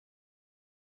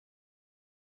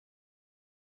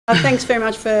Thanks very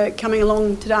much for coming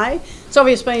along today. It's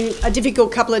obviously been a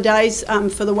difficult couple of days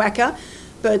for the WACA,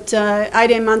 but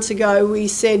 18 months ago we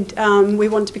said we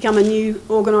wanted to become a new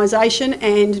organisation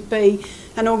and be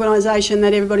an organisation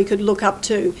that everybody could look up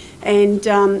to. And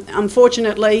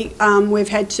unfortunately we've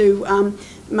had to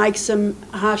make some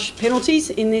harsh penalties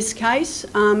in this case,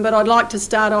 but I'd like to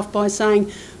start off by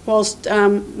saying whilst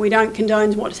we don't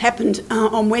condone what's happened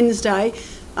on Wednesday,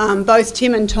 both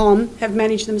Tim and Tom have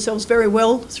managed themselves very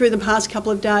well through the past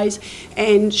couple of days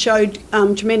and showed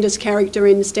tremendous character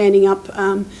in standing up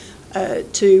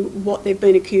to what they've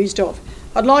been accused of.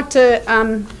 I'd like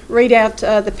to read out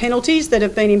the penalties that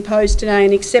have been imposed today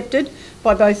and accepted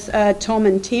by both Tom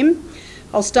and Tim.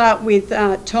 I'll start with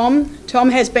Tom.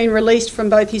 Tom has been released from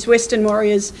both his Western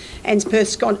Warriors and Perth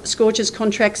Scorchers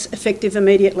contracts effective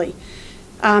immediately.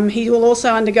 He will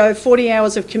also undergo 40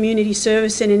 hours of community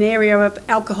service in an area of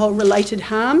alcohol-related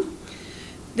harm.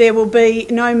 There will be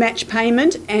no match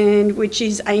payment, which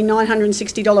is a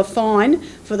 $960 fine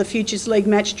for the Futures League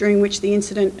match during which the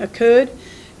incident occurred,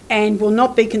 and will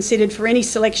not be considered for any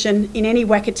selection in any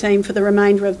WACA team for the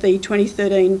remainder of the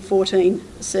 2013-14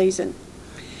 season.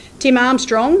 Tim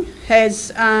Armstrong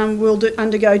will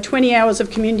undergo 20 hours of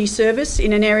community service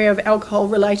in an area of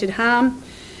alcohol-related harm.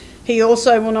 He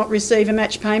also will not receive a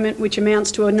match payment, which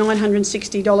amounts to a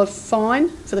 $960 fine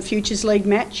for the Futures League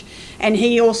match, and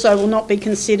he also will not be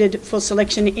considered for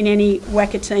selection in any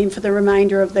WACA team for the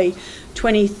remainder of the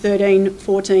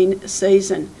 2013-14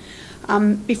 season.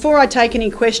 Before I take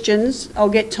any questions, I'll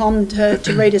get Tom to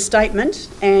read a statement,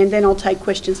 and then I'll take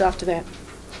questions after that.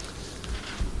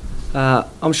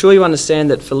 I'm sure you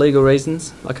understand that for legal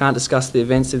reasons I can't discuss the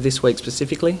events of this week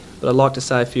specifically, but I'd like to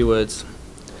say a few words.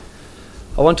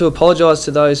 I want to apologise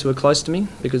to those who are close to me,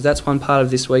 because that's one part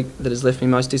of this week that has left me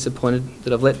most disappointed,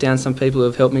 that I've let down some people who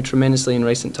have helped me tremendously in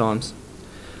recent times.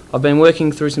 I've been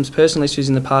working through some personal issues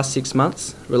in the past 6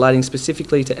 months, relating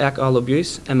specifically to alcohol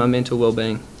abuse and my mental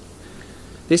well-being.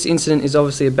 This incident is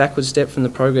obviously a backward step from the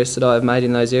progress that I have made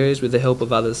in those areas with the help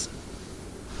of others.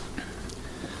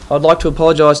 I'd like to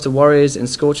apologise to Warriors and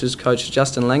Scorchers coach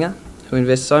Justin Langer, who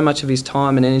invests so much of his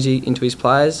time and energy into his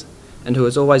players and who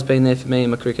has always been there for me in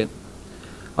my cricket.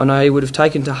 I know he would have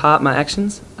taken to heart my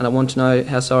actions, and I want him to know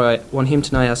how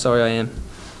sorry I am.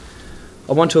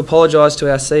 I want to apologise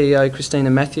to our CEO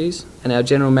Chistina and our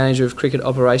General Manager of Cricket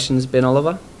Operations Ben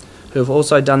Oliver, who have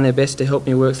also done their best to help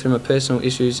me work through my personal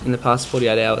issues in the past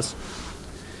 48 hours.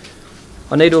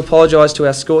 I need to apologise to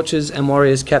our Scorchers and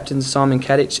Warriors captains Simon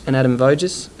Kadich and Adam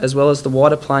Voges, as well as the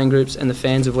wider playing groups and the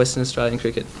fans of Western Australian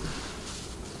cricket.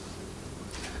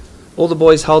 All the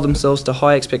boys hold themselves to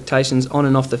high expectations on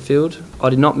and off the field. I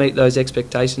did not meet those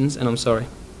expectations, and I'm sorry.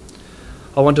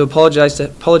 I want to apologise to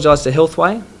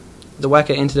Healthway. The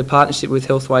WACA entered a partnership with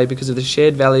Healthway because of the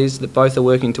shared values that both are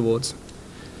working towards.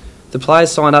 The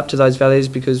players signed up to those values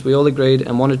because we all agreed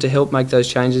and wanted to help make those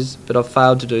changes, but I've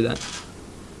failed to do that.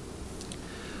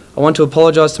 I want to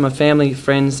apologise to my family,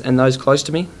 friends and those close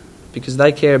to me, because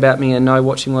they care about me and know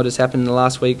watching what has happened in the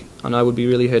last week I know would be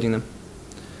really hurting them.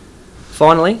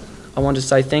 Finally, I want to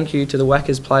say thank you to the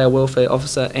WACA's Player Welfare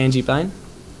Officer Angie Bain,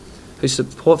 whose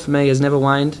support for me has never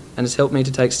waned and has helped me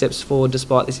to take steps forward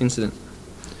despite this incident.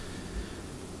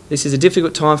 This is a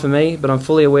difficult time for me, but I'm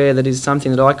fully aware that it is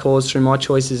something that I caused through my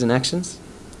choices and actions.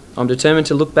 I'm determined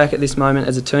to look back at this moment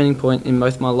as a turning point in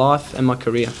both my life and my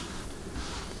career.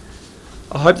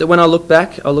 I hope that when I look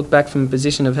back from a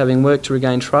position of having worked to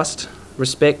regain trust,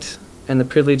 respect and the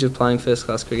privilege of playing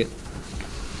first-class cricket.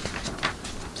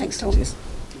 Thanks, Tom. Cheers.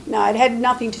 No, it had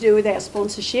nothing to do with our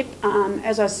sponsorship.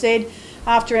 As I said,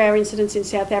 after our incidents in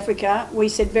South Africa, we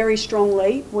said very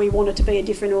strongly we wanted to be a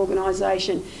different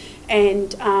organisation.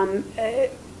 And,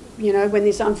 you know, when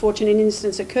this unfortunate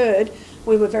incident occurred,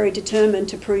 we were very determined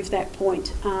to prove that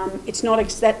point.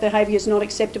 That behaviour is not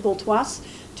acceptable to us,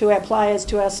 to our players,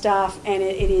 to our staff, and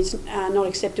it is not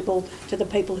acceptable to the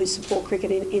people who support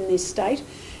cricket in this state.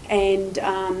 And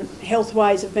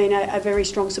Healthways have been a very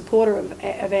strong supporter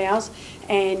of ours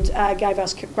and gave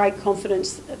us great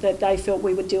confidence that they felt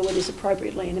we would deal with this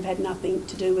appropriately and have had nothing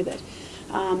to do with it.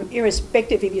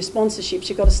 Irrespective of your sponsorships,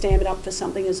 you've got to stand it up for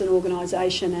something as an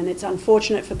organisation, and it's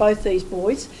unfortunate for both these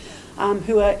boys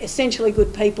who are essentially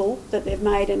good people that they've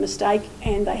made a mistake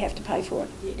and they have to pay for it.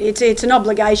 It's an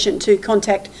obligation to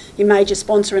contact your major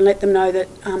sponsor and let them know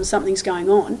that something's going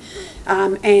on.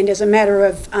 And as a matter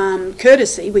of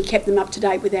courtesy, we kept them up to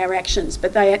date with our actions,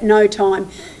 but they at no time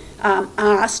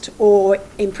asked or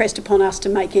impressed upon us to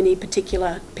make any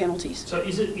particular penalties. So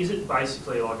is it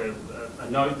basically like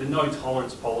the no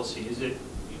tolerance policy? Is it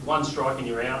one strike and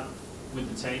you're out with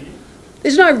the team?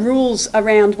 There's no rules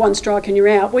around one strike and you're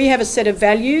out. We have a set of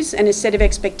values and a set of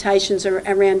expectations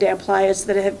around our players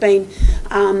that have been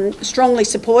strongly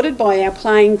supported by our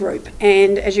playing group.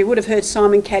 And as you would have heard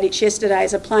Simon Kadich yesterday,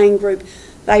 as a playing group,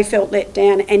 they felt let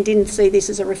down and didn't see this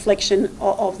as a reflection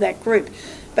of that group.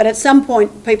 But at some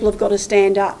point, people have got to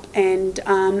stand up, and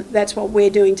that's what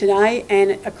we're doing today.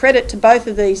 And a credit to both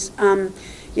of these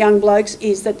young blokes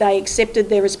is that they accepted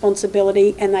their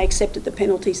responsibility and they accepted the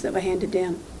penalties that were handed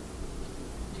down.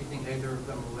 Either of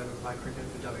them will ever play cricket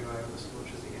for WA or the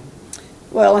Scorchers again?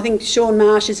 Well, I think Sean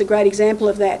Marsh is a great example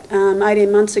of that.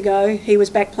 18 months ago, he was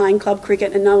back playing club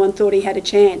cricket and no one thought he had a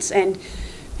chance. And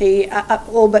he,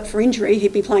 all but for injury,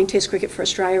 he'd be playing Test cricket for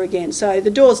Australia again. So the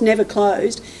door's never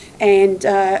closed. And,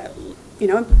 you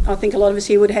know, I think a lot of us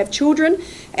here would have children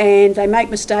and they make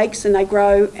mistakes and they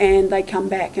grow and they come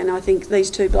back. And I think these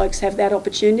two blokes have that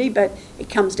opportunity, but it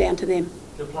comes down to them.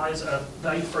 The players, are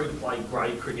they free to play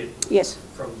grade cricket? Yes.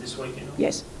 From this weekend?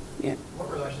 Yes, yeah.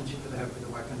 What relationship do they have with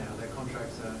the WACA now? Their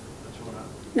contracts are torn up.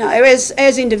 No,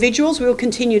 as individuals, we'll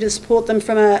continue to support them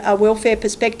from a welfare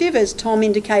perspective. As Tom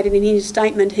indicated in his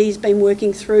statement, he's been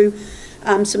working through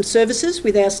some services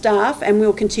with our staff, and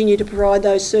we'll continue to provide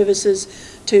those services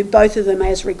to both of them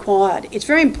as required. It's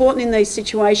very important in these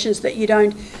situations that you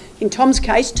don't, in Tom's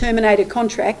case, terminate a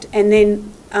contract and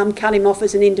then cut him off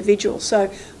as an individual.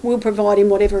 So we'll provide him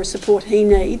whatever support he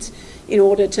needs in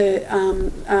order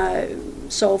to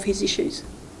solve his issues.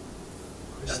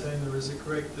 Chistina, is it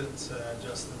correct that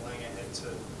Justin Langer had to,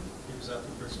 he was up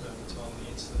in Brisbane at the time of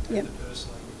the incident, Yep. had to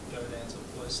personally go down to the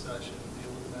police station and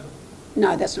deal with the matter?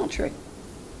 No, that's not true.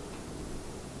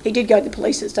 He did go to the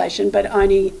police station, but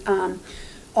only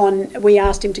we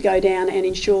asked him to go down and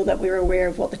ensure that we were aware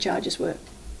of what the charges were.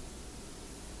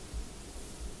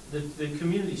 The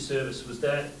community service, was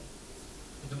that,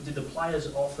 did the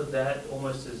players offer that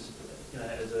almost as, you know,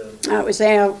 as a... It was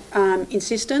our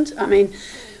insistence. I mean,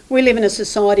 we live in a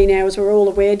society now, as we're all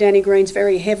aware, Danny Green's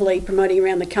very heavily promoting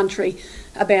around the country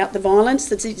about the violence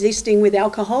that's existing with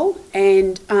alcohol,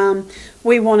 and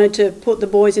we wanted to put the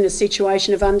boys in a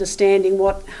situation of understanding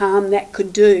what harm that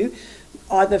could do,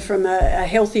 either from a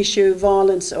health issue,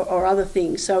 violence or other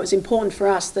things. So it was important for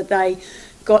us that they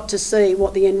got to see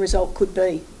what the end result could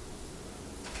be.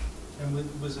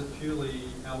 And was it purely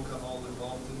alcohol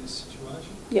involved in this situation?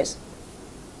 Yes.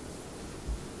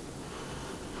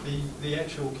 The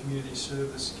actual community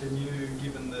service, can you,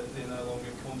 given that they're no longer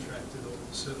contracted, or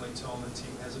certainly Tom and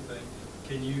Tim hasn't been,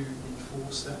 can you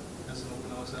enforce that as an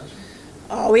organisation?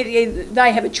 Oh,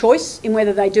 they have a choice in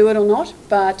whether they do it or not,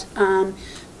 but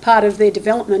part of their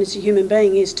development as a human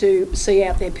being is to see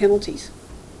out their penalties.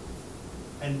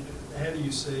 And how do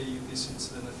you see this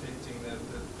incident affecting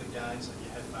the gains that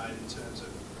you have made in terms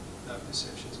of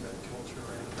perceptions about culture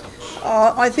around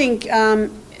that? I think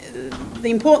the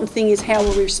important thing is how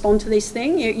we respond to this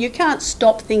thing. You can't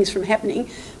stop things from happening,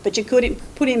 but you could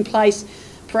put in place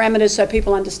parameters so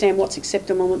people understand what's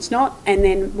acceptable and what's not, and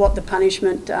then what the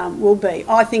punishment will be.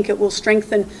 I think it will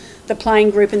strengthen the playing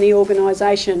group and the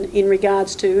organisation in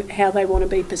regards to how they want to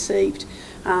be perceived.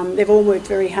 They've all worked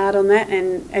very hard on that,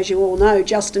 and as you all know,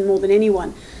 Justin more than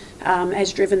anyone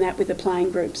has driven that with the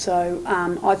playing group. So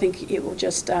I think it will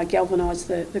just galvanise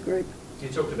the group. You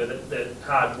talked about that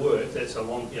hard work. That's a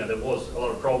long, you know, there was a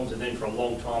lot of problems, and then for a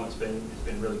long time it's been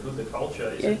really good. The culture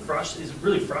is it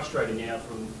really frustrating now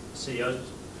from the CEO's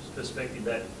perspective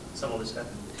that some of this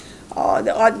happened.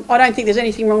 I don't think there's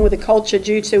anything wrong with the culture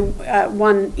due to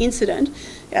one incident.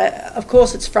 Of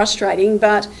course, it's frustrating,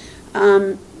 but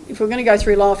if we're going to go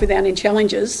through life without any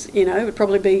challenges, you know, it would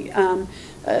probably be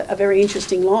a very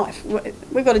interesting life.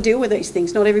 We've got to deal with these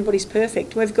things. Not everybody's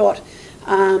perfect. We've got,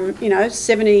 you know,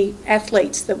 70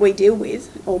 athletes that we deal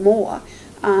with or more.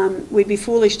 We'd be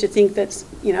foolish to think that,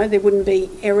 you know, there wouldn't be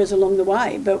errors along the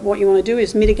way. But what you want to do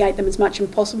is mitigate them as much as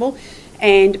possible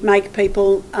and make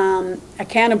people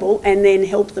accountable, and then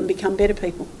help them become better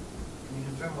people. Can you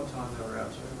confirm what time they were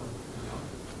out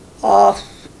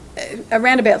to?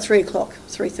 Around about 3 o'clock,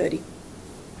 3:30.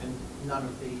 And none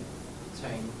of the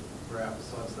team were out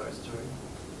besides those two?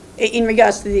 In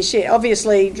regards to this, yeah,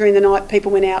 obviously during the night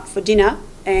people went out for dinner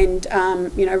and,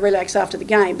 you know, relax after the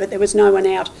game, but there was no one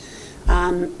out,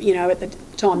 you know, at the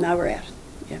time they were out.